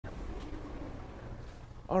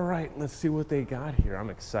All right, let's see what they got here. I'm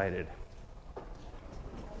excited.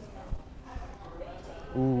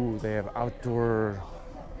 Ooh, they have outdoor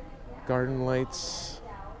garden lights,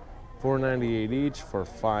 $498 each for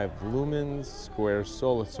 5 lumens. Square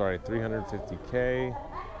solar, 350K.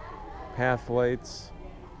 Path lights,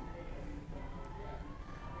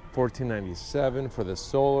 $1497 for the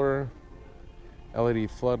solar. LED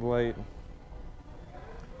floodlight.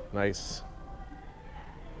 Nice.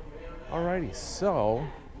 Alrighty, so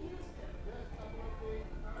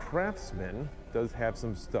Craftsman does have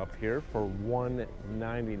some stuff here for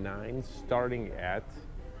 $199, starting at,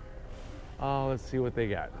 let's see what they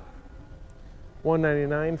got.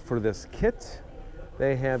 $199 for this kit.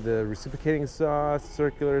 They have the reciprocating saw,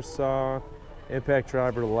 circular saw, impact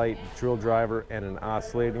driver, light drill driver, and an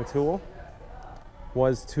oscillating tool.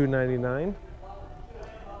 Was $299.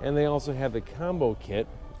 And they also have the combo kit,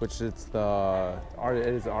 which is the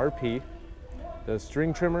RP, the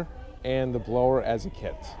string trimmer, and the blower as a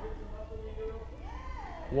kit.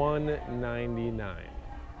 $199.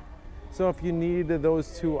 So if you need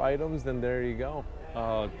those 2 items, then there you go.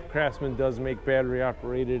 Craftsman does make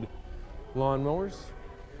battery-operated lawnmowers.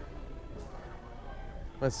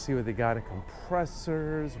 Let's see what they got in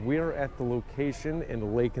compressors. We're at the location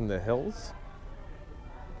in Lake in the Hills.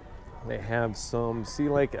 They have some,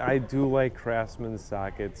 I do like Craftsman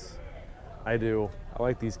sockets. I do. I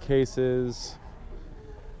like these cases.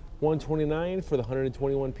 $129 for the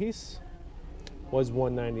 121 piece. Was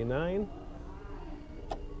 $199.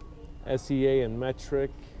 SEA and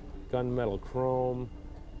metric, gunmetal chrome.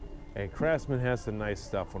 And Craftsman has some nice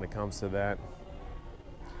stuff when it comes to that.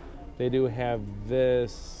 They do have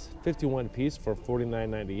this 51 piece for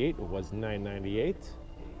 $49.98. It was $9.98.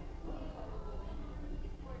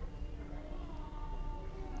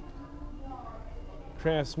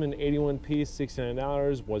 Craftsman 81 piece,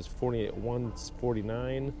 $69, was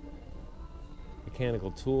 $149.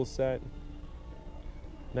 Mechanical tool set.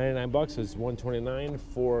 99 bucks is $129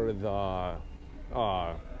 for the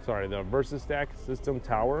the VersaStack system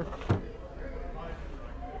tower.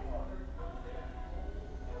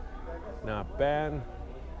 Not bad.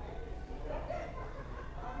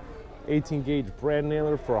 18 gauge brad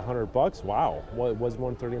nailer for 100 bucks. Wow, well, it was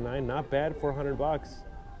 $139. Not bad for 100 bucks.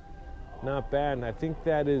 Not bad, and I think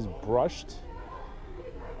that is brushed.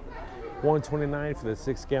 $129 for the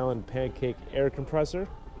 6-gallon pancake air compressor.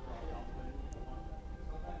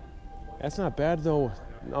 That's not bad though.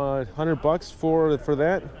 100 bucks for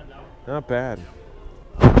that. Not bad.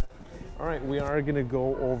 All right, we are gonna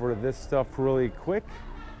go over this stuff really quick,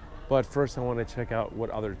 but first I want to check out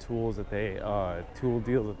what other tools that they tool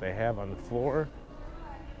deals that they have on the floor.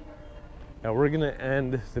 Now we're gonna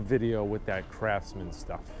end the video with that Craftsman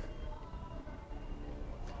stuff.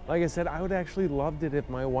 Like I said, I would actually loved it if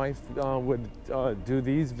my wife would do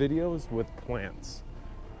these videos with plants,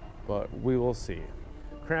 but we will see.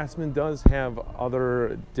 Craftsman does have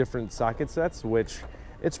other different socket sets, which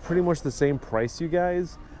it's pretty much the same price, you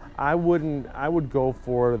guys. I would go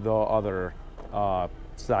for the other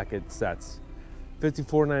socket sets.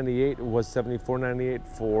 $54.98 was $74.98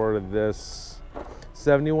 for this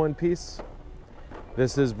 71 piece.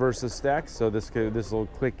 This is VersaStack, so this will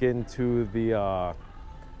click into the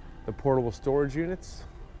portable storage units.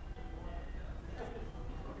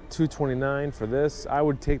 $229 for this. I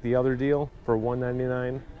would take the other deal for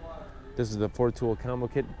 $199. This is the 4-tool combo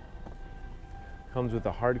kit. Comes with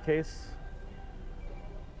a hard case.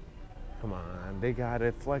 Come on, they got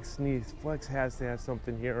it. Flex has to have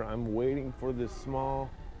something here. I'm waiting for this small.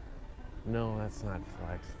 No, that's not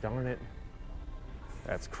Flex. Darn it.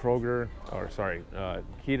 That's Kroger, or sorry,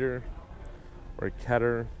 Keter or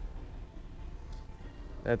Keter.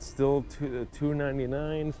 That's still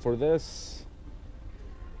 $299 for this.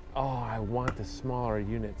 Oh, I want the smaller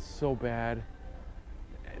unit so bad.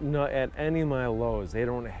 No, at any of my Lowe's, they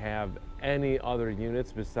don't have any other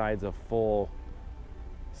units besides a full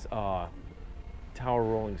tower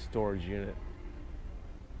rolling storage unit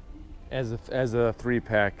as a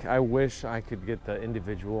 3-pack. I wish I could get the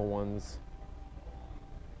individual ones.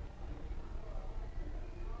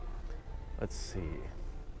 Let's see.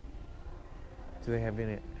 Do they have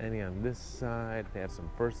any on this side? They have some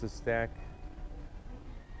VersaStack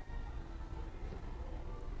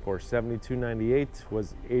for $72.98,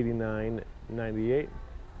 was $89.98.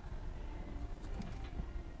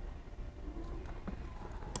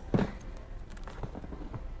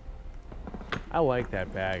 I like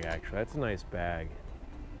that bag, actually. That's a nice bag.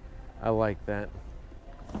 I like that.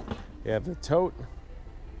 You have the tote.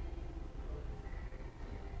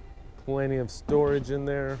 Plenty of storage in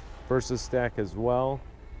there. VersaStack as well.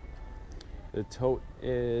 The tote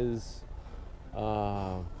is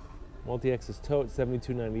Multi-axis tote,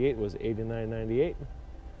 $72.98 was $89.98.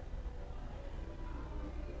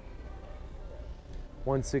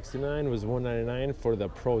 $169 was $199 for the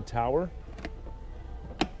Pro Tower.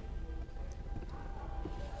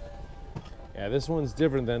 Yeah, this one's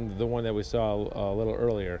different than the one that we saw a little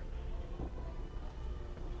earlier.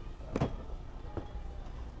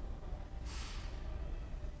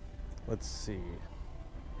 Let's see.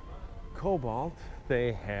 Kobalt,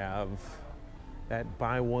 they have that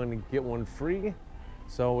buy one get one free.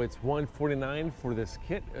 So it's $149 for this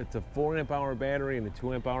kit. It's a 4 amp hour battery and a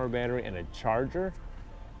 2 amp hour battery and a charger.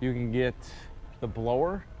 You can get the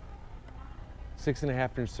blower,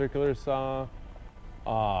 6.5 inch circular saw,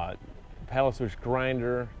 paddle switch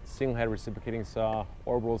grinder, single head reciprocating saw,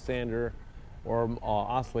 orbital sander, or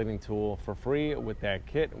oscillating tool for free with that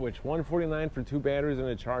kit, which $149 for 2 batteries and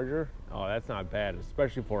a charger. Oh, that's not bad,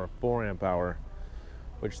 especially for a 4 amp hour,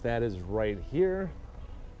 which that is right here.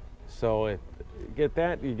 So if you get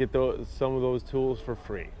that, you get some of those tools for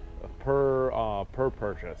free per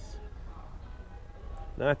purchase.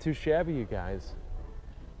 Not too shabby, you guys.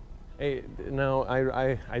 Hey, now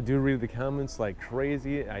I do read the comments like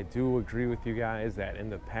crazy. I do agree with you guys that in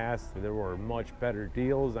the past there were much better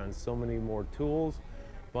deals on so many more tools,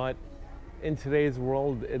 but in today's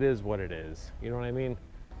world it is what it is. You know what I mean?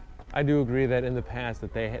 I do agree that in the past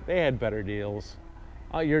that they had better deals.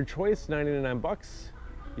 Your choice, 99 bucks.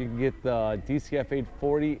 You can get the DCF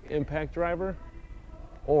 840 impact driver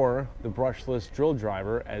or the brushless drill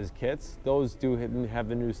driver as kits. Those do have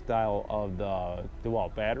the new style of the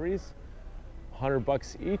Dewalt batteries, 100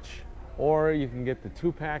 bucks each. Or you can get the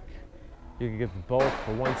 2-pack. You can get both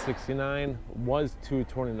for $169, was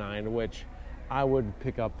 $229, which I would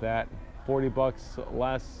pick up that. 40 bucks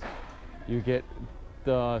less, you get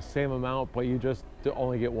the same amount, but you just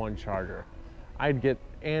only get one charger. I'd get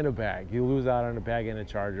and a bag. You lose out on a bag and a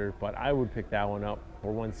charger, but I would pick that one up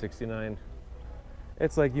for $169.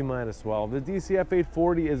 It's like you might as well. The DCF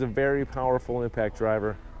 840 is a very powerful impact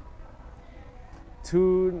driver.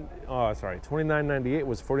 $29.98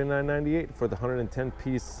 was $49.98 for the 110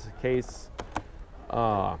 piece case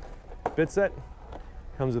bit set.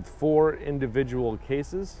 Comes with 4 individual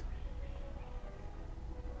cases.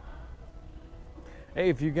 Hey,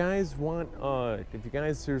 if you guys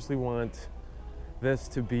seriously want this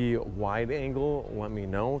to be wide angle, let me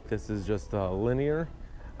know. This is just linear.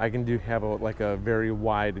 I can have a very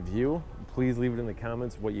wide view. Please leave it in the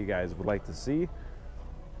comments what you guys would like to see.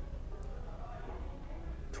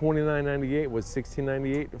 $29.98 was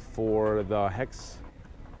 $16.98 for the hex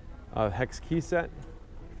key set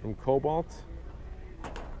from Kobalt,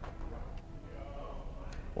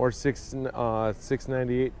 or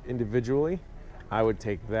 $6.98 individually. I would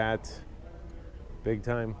take that big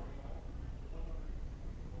time.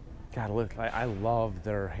 God, look, I love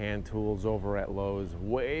their hand tools over at Lowe's.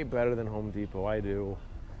 Way better than Home Depot, I do.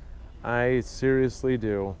 I seriously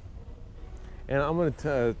do. And I'm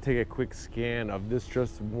gonna take a quick scan of this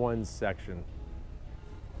just one section.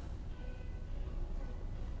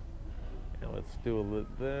 And let's do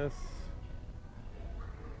this.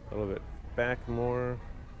 A little bit back more.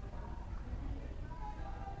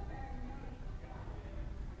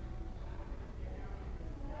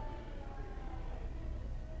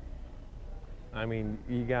 I mean,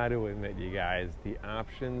 you got to admit, you guys, the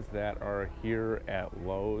options that are here at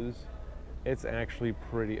Lowe's, it's actually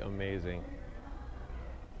pretty amazing.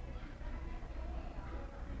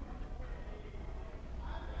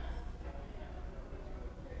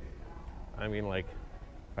 I mean, like,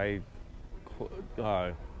 if I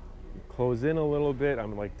close in a little bit,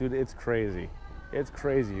 I'm like, dude, it's crazy. It's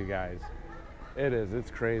crazy, you guys. It is, it's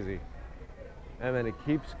crazy. And then it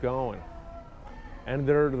keeps going. And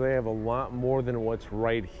they have a lot more than what's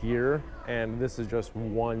right here, and this is just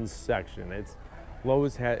one section.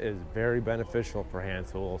 Lowe's is very beneficial for hand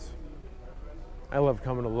tools. I love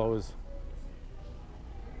coming to Lowe's.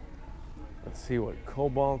 Let's see what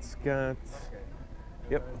Kobalt's got.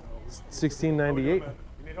 Yep, $16.98.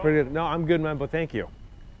 Pretty good. No, I'm good, man, but thank you.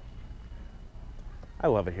 I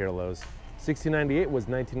love it here at Lowe's. $16.98 was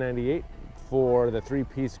 $19.98 for the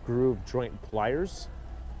 3-piece groove joint pliers.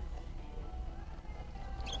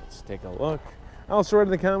 Let's take a look. I also read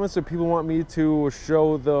in the comments that people want me to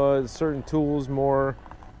show the certain tools more,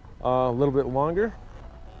 a little bit longer.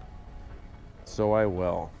 So I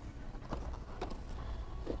will.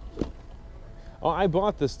 Oh, I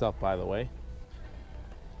bought this stuff, by the way.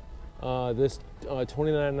 This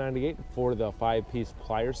 $29.98 for the 5-piece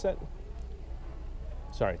plier set.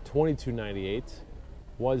 Sorry, $22.98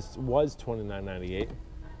 was $29.98.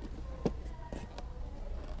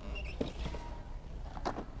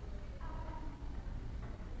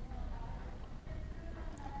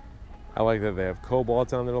 I like that they have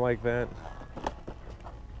Kobalt on there like that.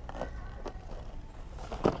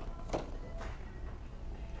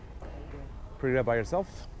 Pretty up by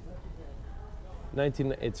yourself.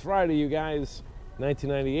 It's Friday, you guys.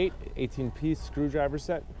 1998, 18-piece screwdriver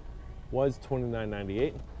set was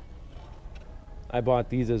 $29.98. I bought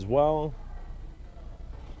these as well.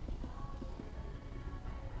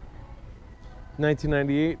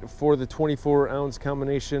 1998 for the 24-ounce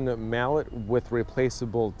combination mallet with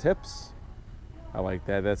replaceable tips. I like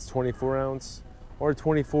that. That's 24 ounce. Or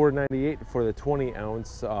 $24.98 for the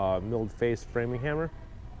 20-ounce milled face framing hammer.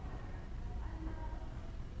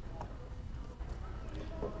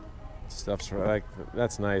 Stuff's like,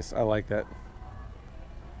 that's nice. I like that.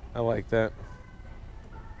 I like that.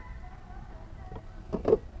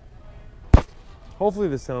 Hopefully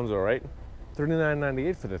this sounds all right.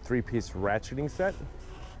 $39.98 for the 3-piece ratcheting set.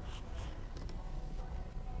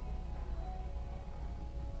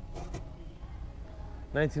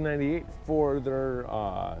 $19.98 for their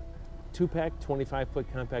 2-pack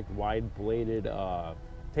 25-foot compact wide bladed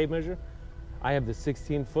tape measure. I have the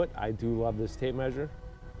 16-foot. I do love this tape measure.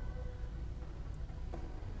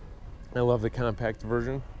 I love the compact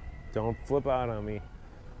version. Don't flip out on me.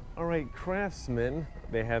 All right, Craftsman,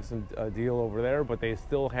 they have some deal over there, but they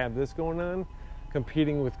still have this going on,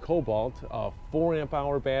 competing with Kobalt, a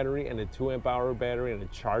 4-amp-hour battery and a 2-amp-hour battery and a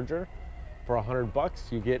charger. For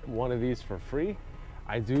 $100, you get one of these for free.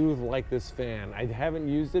 I do like this fan. I haven't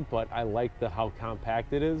used it, but I like how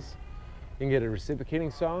compact it is. You can get a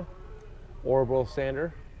reciprocating saw, orbital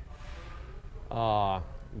sander,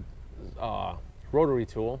 rotary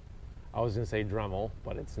tool. I was gonna say Dremel,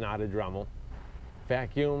 but it's not a Dremel.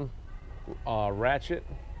 Vacuum, ratchet,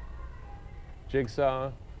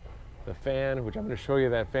 jigsaw, the fan, which I'm gonna show you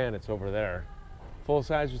that fan, it's over there.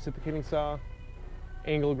 Full-size reciprocating saw,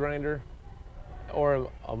 angle grinder,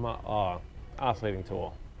 or a oscillating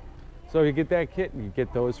tool. So if you get that kit, you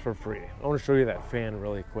get those for free. I wanna show you that fan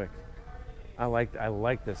really quick. I like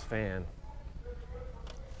this fan.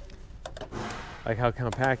 Like how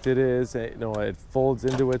compact it is, you know, it folds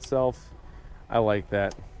into itself. I like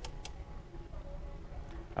that.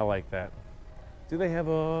 I like that. Do they have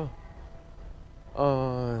a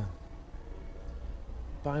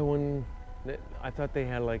buy one? I thought they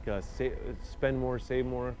had like a spend more, save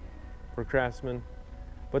more for Craftsman,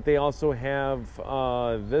 but they also have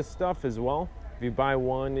this stuff as well. If you buy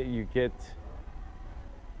one, you get.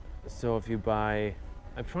 So if you buy.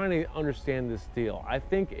 I'm trying to understand this deal. I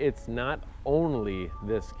think it's not only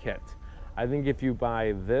this kit. I think if you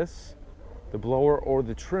buy this, the blower or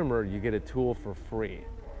the trimmer, you get a tool for free.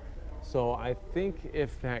 So I think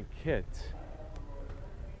if that kit,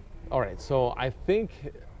 all right, so I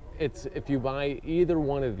think it's if you buy either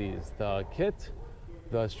one of these, the kit,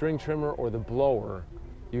 the string trimmer, or the blower,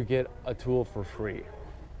 you get a tool for free.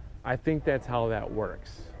 I think that's how that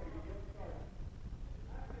works.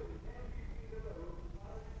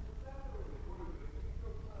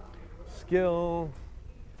 Skill,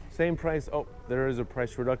 same price. Oh, there is a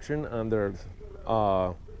price reduction on their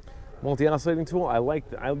multi-oscillating tool. I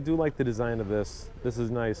do like the design of this. This is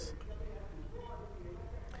nice.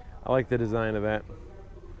 I like the design of that.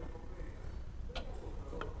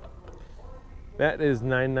 That is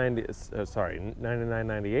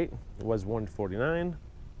 $99.98. It was $149.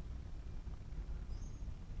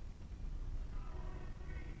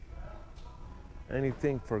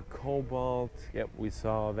 Anything for Kobalt? Yep, we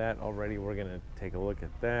saw that already. We're gonna take a look at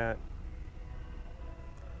that.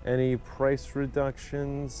 Any price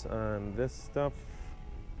reductions on this stuff?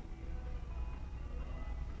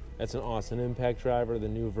 That's an Austin impact driver, the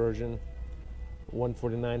new version.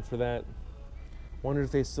 $149 for that. Wonder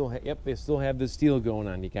if they still have, yep, they still have this deal going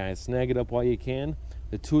on, you guys. Snag it up while you can.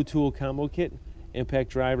 The 2-tool combo kit, impact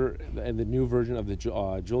driver, and the new version of the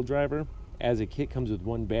Joule driver. As a kit comes with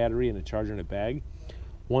 1 battery and a charger in a bag.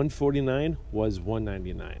 $149 was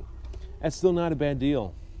 $199. That's still not a bad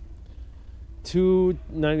deal.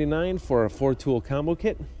 $299 for a 4-tool combo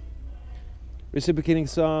kit. Reciprocating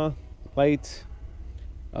saw, light,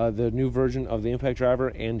 the new version of the impact driver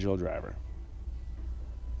and Joule driver.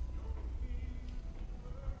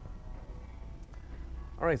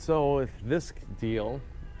 All right, so with this deal,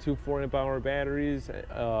 2 4-amp-hour batteries,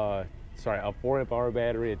 a 4-amp-hour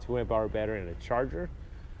battery, a 2-amp-hour battery, and a charger.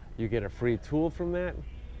 You get a free tool from that.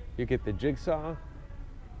 You get the jigsaw,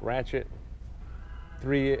 ratchet,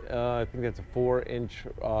 I think that's a 4-inch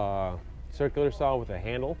circular saw with a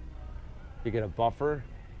handle. You get a buffer,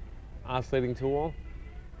 oscillating tool,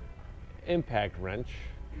 impact wrench,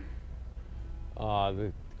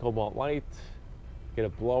 the Kobalt light, get a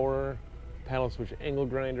blower, paddle switch angle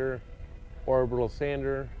grinder, orbital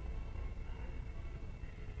sander,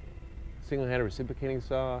 single-handed reciprocating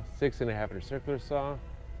saw, 6.5-inch circular saw,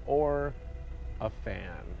 or a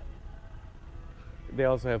fan. They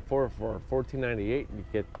also have for $14.98. You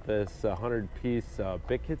get this 100-piece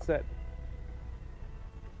bit kit set.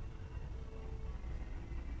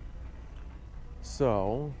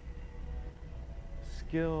 So,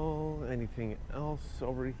 skill, anything else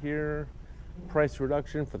over here? Price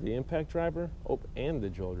reduction for the impact driver, oh, and the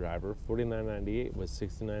drill driver. $49.98 was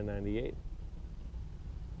 $69.98.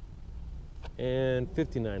 And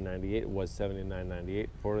 $59.98 was $79.98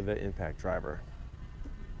 for the impact driver.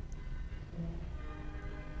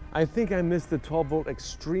 I think I missed the 12-volt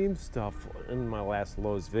extreme stuff in my last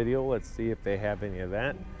Lowe's video. Let's see if they have any of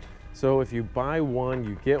that. So if you buy one,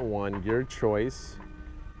 you get one, your choice.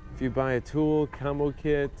 If you buy a tool, combo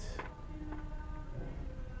kit,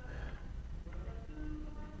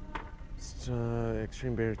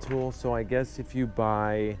 extreme bare tool. So I guess if you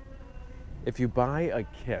buy a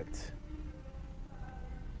kit,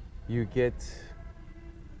 you get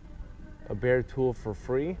a bare tool for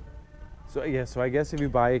free. So yeah, so I guess if you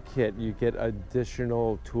buy a kit, you get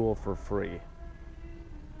additional tool for free.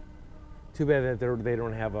 Too bad that they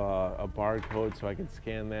don't have a barcode so I can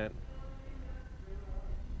scan that.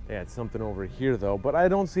 They had something over here though, but I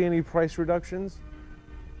don't see any price reductions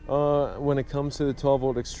when it comes to the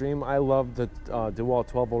 12-volt extreme. I love the Dewalt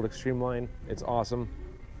 12-volt extreme line. It's awesome.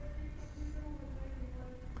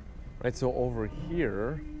 Right, so over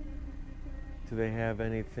here, do they have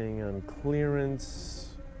anything on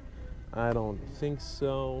clearance? I don't think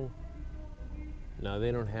so. No,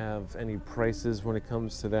 they don't have any prices when it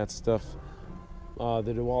comes to that stuff.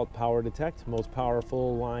 The Dewalt Power Detect, most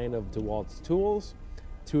powerful line of Dewalt's tools,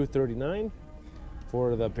 $239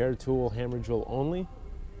 for the bare tool hammer drill only.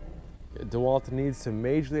 Dewalt needs to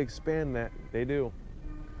majorly expand that. They do.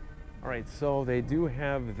 All right, so they do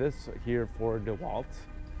have this here for Dewalt.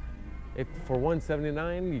 If for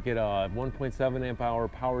 $179, you get a 1.7 amp hour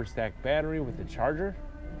power stack battery with a charger,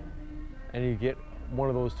 and you get one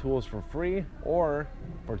of those tools for free. Or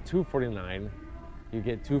for $249, you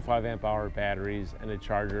get two 5 amp hour batteries and a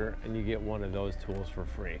charger, and you get one of those tools for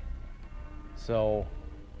free. So,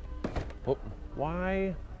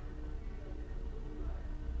 why?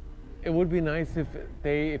 It would be nice if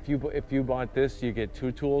you bought this, you get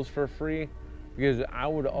 2 tools for free, because I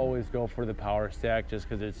would always go for the power stack just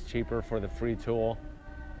because it's cheaper for the free tool.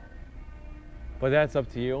 But that's up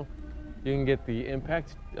to you. You can get the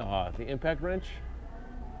impact wrench,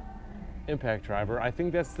 impact driver. I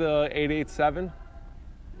think that's the 887,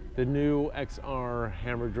 the new XR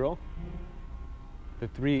hammer drill, the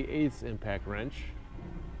 3/8 impact wrench,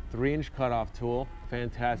 3-inch cutoff tool.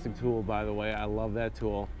 Fantastic tool, by the way. I love that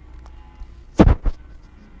tool.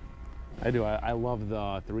 I do. I love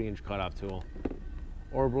the 3-inch cutoff tool.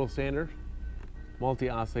 Orbital sander,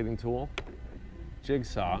 multi-oscillating tool,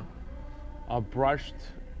 jigsaw, a brushed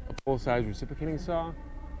full-size reciprocating saw,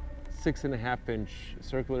 6.5-inch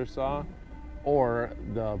circular saw, or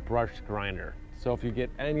the brushed grinder. So if you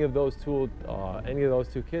get any of those two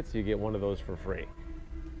kits, you get one of those for free.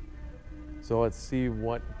 So let's see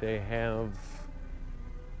what they have.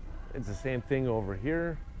 It's the same thing over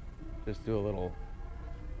here. Just do a little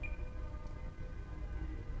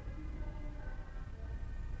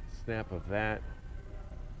snap of that.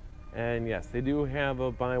 And yes, they do have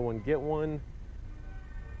a buy one, get one.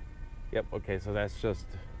 Yep, okay, so that's just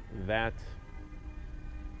that.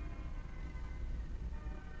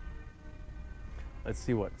 Let's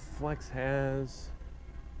see what Flex has.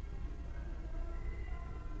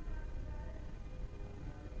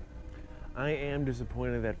 I am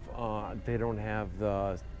disappointed that they don't have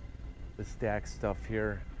the stack stuff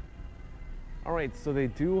here. All right, so they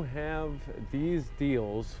do have these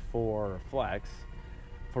deals for Flex.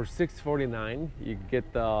 For $649, you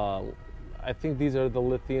get the, I think these are the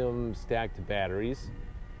lithium stacked batteries.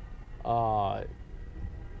 I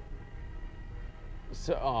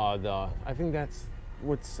think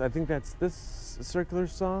that's this circular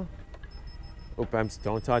saw. Oh,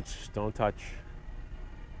 don't touch.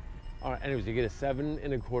 All right, anyways, you get a 7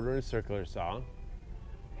 1/4-inch circular saw,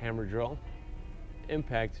 hammer drill,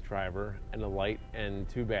 impact driver, and a light, and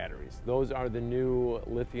 2 batteries. Those are the new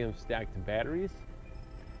lithium stacked batteries,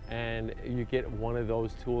 and you get one of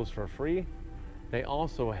those tools for free. They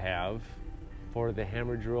also have, for the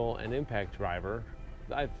hammer drill and impact driver,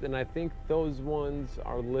 and I think those ones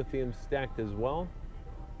are lithium stacked as well.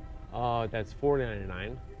 That's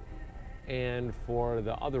 $4.99. And for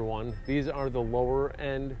the other one, these are the lower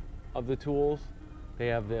end of the tools. They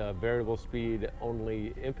have the variable speed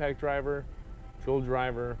only impact driver, drill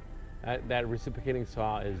driver. That reciprocating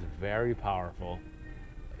saw is very powerful.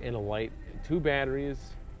 And a light, 2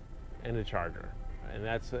 batteries, and a charger.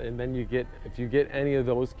 And then you get, if you get any of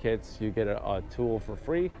those kits, you get a tool for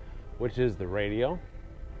free, which is the radio,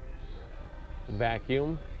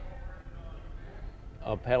 vacuum,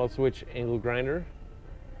 a paddle switch angle grinder,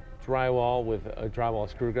 drywall with a drywall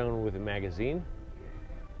screw gun with a magazine.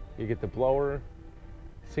 You get the blower,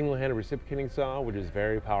 single-handed reciprocating saw, which is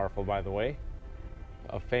very powerful, by the way,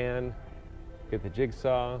 a fan, get the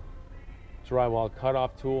jigsaw, drywall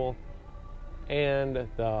cutoff tool, and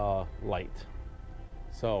the light.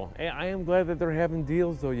 So I am glad that they're having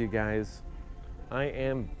deals, though, you guys. I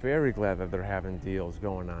am very glad that they're having deals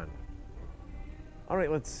going on. All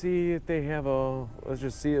right, let's see if they have let's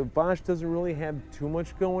just see. Bosch doesn't really have too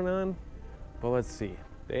much going on, but let's see.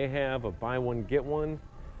 They have a buy one, get one.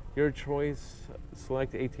 Your choice,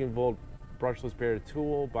 select 18-volt brushless bare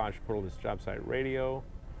tool, Bosch cordless job site radio.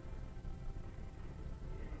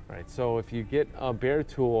 All right, so if you get a bare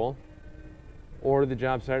tool or the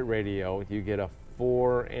job site radio, you get a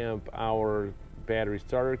 4-amp-hour battery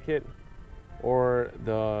starter kit or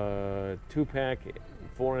the 2-pack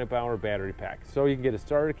 4-amp-hour battery pack. So you can get a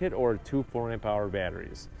starter kit or 2 4-amp-hour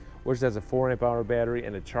batteries, which has a 4-amp-hour battery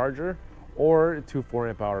and a charger, or 2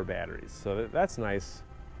 4-amp-hour batteries. So that's nice.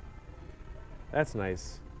 That's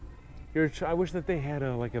nice. I wish that they had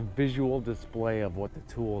like a visual display of what the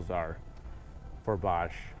tools are for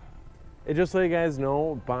Bosch. And just so you guys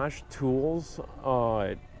know, Bosch tools,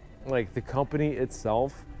 like the company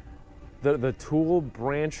itself, the tool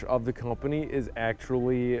branch of the company is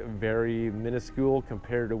actually very minuscule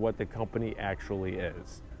compared to what the company actually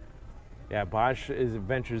is. Yeah, Bosch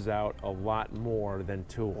ventures out a lot more than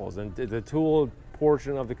tools, and the tool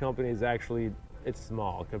portion of the company is actually, it's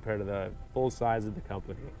small compared to the full size of the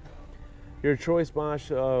company. Your choice,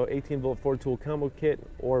 Bosch 18-volt 4-tool combo kit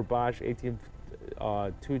or Bosch 18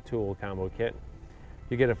 2-tool combo kit.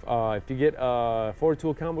 You get if you get a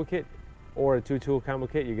 4-tool combo kit or a 2-tool combo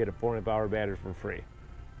kit, you get a 4-amp-hour battery for free.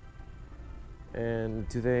 And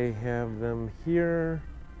do they have them here?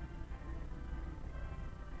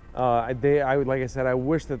 Like I said, I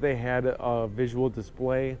wish that they had a visual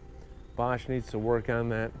display. Bosch needs to work on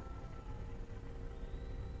that.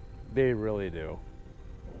 They really do.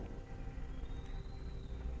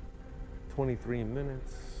 23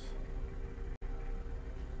 minutes.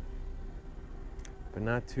 But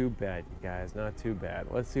not too bad, you guys, not too bad.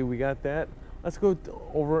 Let's see, we got that. Let's go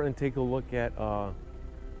over and take a look at a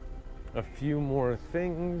few more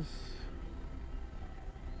things.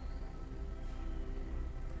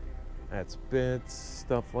 That's bits,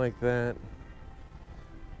 stuff like that.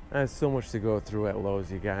 That's so much to go through at Lowe's,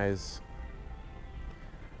 you guys.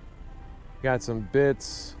 Got some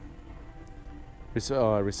bits,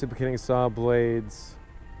 reciprocating saw blades,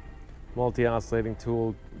 multi-oscillating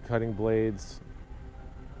tool cutting blades,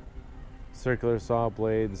 circular saw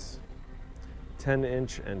blades,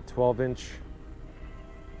 10-inch and 12-inch.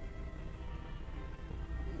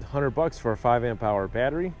 $100 for a 5-amp-hour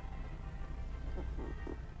battery.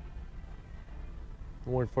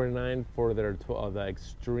 $149 for their the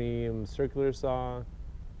extreme circular saw.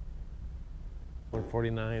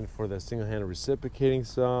 $149 for the single-handed reciprocating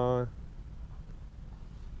saw.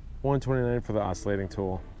 $129 for the oscillating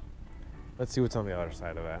tool. Let's see what's on the other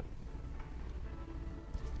side of that.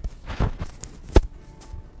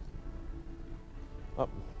 Oh,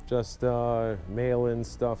 just mail-in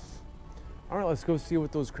stuff. All right, let's go see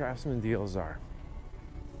what those Craftsman deals are.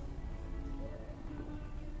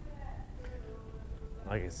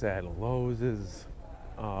 Like I said, Lowe's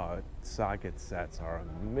socket sets are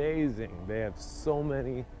amazing. They have so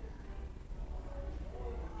many.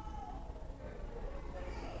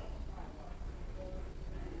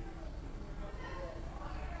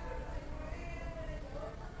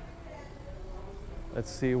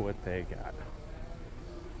 Let's see what they got.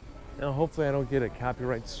 Now, hopefully I don't get a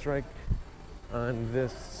copyright strike on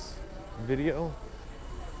this video.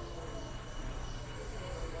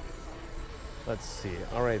 Let's see.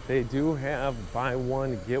 All right, they do have buy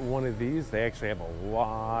one, get one of these. They actually have a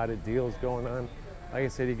lot of deals going on. Like I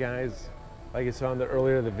said, you guys, like you saw in the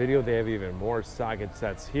earlier in the video, they have even more socket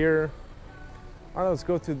sets here. All right, let's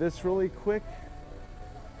go through this really quick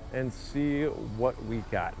and see what we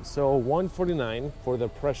got. So $149 for the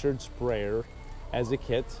pressured sprayer as a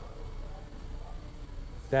kit.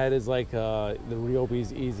 That is like the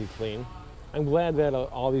Ryobi's Easy Clean. I'm glad that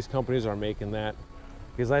all these companies are making that,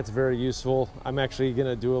 because that's very useful. I'm actually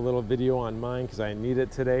gonna do a little video on mine because I need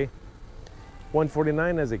it today.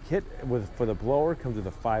 $149 as a kit for the blower, comes with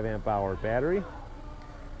a 5-amp-hour battery.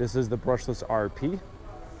 This is the brushless RP.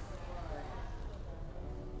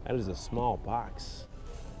 That is a small box.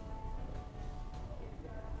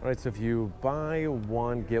 All right, so if you buy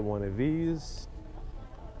one, get one of these.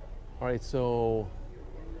 All right, so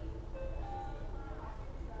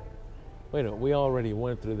wait a minute, we already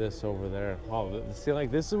went through this over there. Oh, see, like,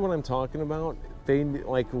 this is what I'm talking about. They,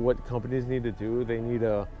 like, what companies need to do, they need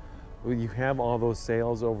to, you have all those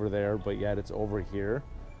sales over there, but yet it's over here.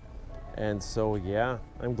 And so, yeah,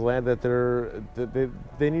 I'm glad that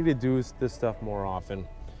they need to do this stuff more often.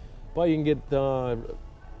 But you can get the,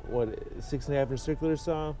 what, 6.5 inch circular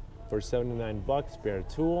saw for 79 bucks, bare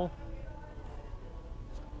tool.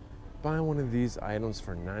 Buy one of these items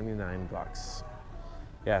for 99 bucks.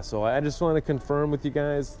 Yeah, so I just want to confirm with you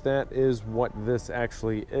guys that is what this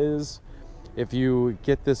actually is. If you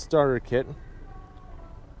get this starter kit,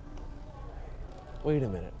 wait a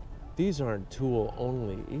minute, these aren't tool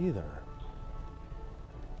only either.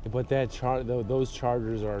 But those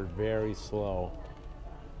chargers are very slow.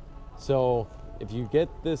 So if you get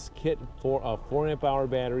this kit for a 4 amp hour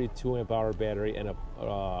battery, 2 amp hour battery, and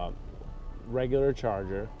a regular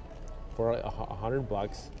charger for 100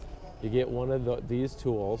 bucks, you get one of these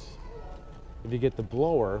tools. If you get the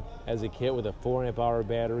blower as a kit with a 4 amp hour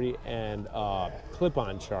battery and a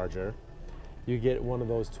clip-on charger, you get one of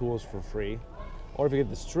those tools for free. Or if you get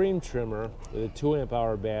the stream trimmer with a 2 amp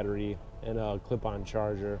hour battery and a clip-on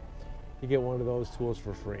charger, you get one of those tools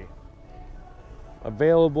for free.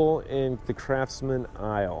 Available in the Craftsman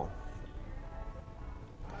aisle.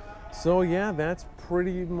 So yeah, that's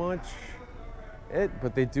pretty much it,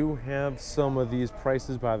 but they do have some of these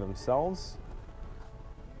prices by themselves.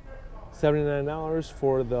 $79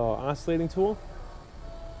 for the oscillating tool,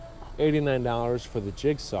 $89 for the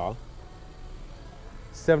jigsaw,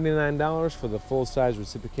 $79 for the full-size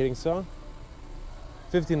reciprocating saw,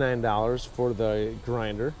 $59 for the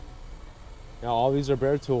grinder. Now all these are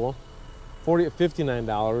bare tool.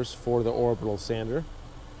 $59 for the orbital sander,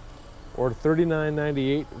 or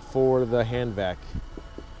 $39.98 for the hand vac.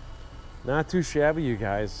 Not too shabby, you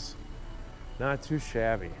guys. Not too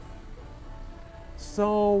shabby.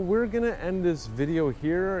 So we're gonna end this video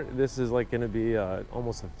here. This is like gonna be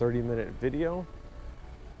almost a 30-minute video.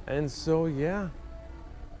 And so yeah.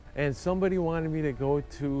 And somebody wanted me to go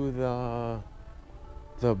to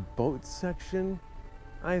the boat section,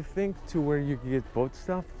 I think, to where you can get boat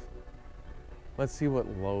stuff. Let's see what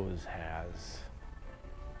Lowe's has.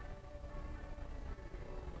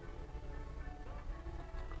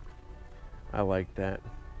 I like that.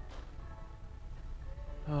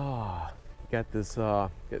 Oh, got this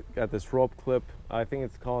rope clip. I think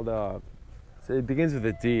it's called so it begins with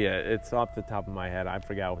a D. It's off the top of my head. I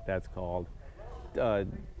forgot what that's called.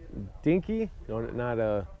 Dinky? No, not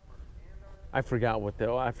a. I forgot what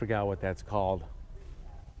that's called.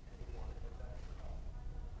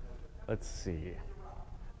 Let's see.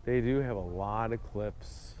 They do have a lot of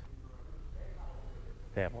clips.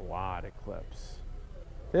 They have a lot of clips.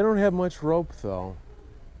 They don't have much rope though.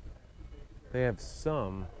 They have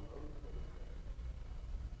some.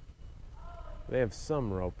 They have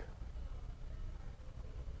some rope.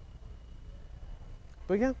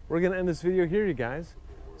 But yeah, we're gonna end this video here, you guys.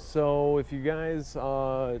 So if you guys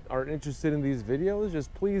are interested in these videos,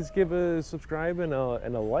 just please give a subscribe and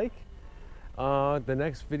a like. The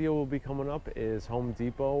next video will be coming up is Home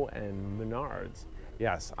Depot and Menards.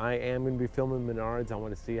 Yes, I am going to be filming Menards. I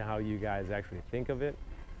want to see how you guys actually think of it.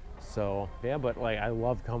 So yeah, but like, I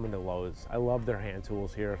love coming to Lowe's. I love their hand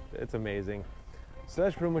tools here. It's amazing. So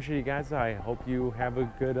that's pretty much it, you guys. I hope you have a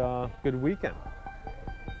good weekend.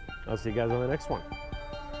 I'll see you guys on the next one.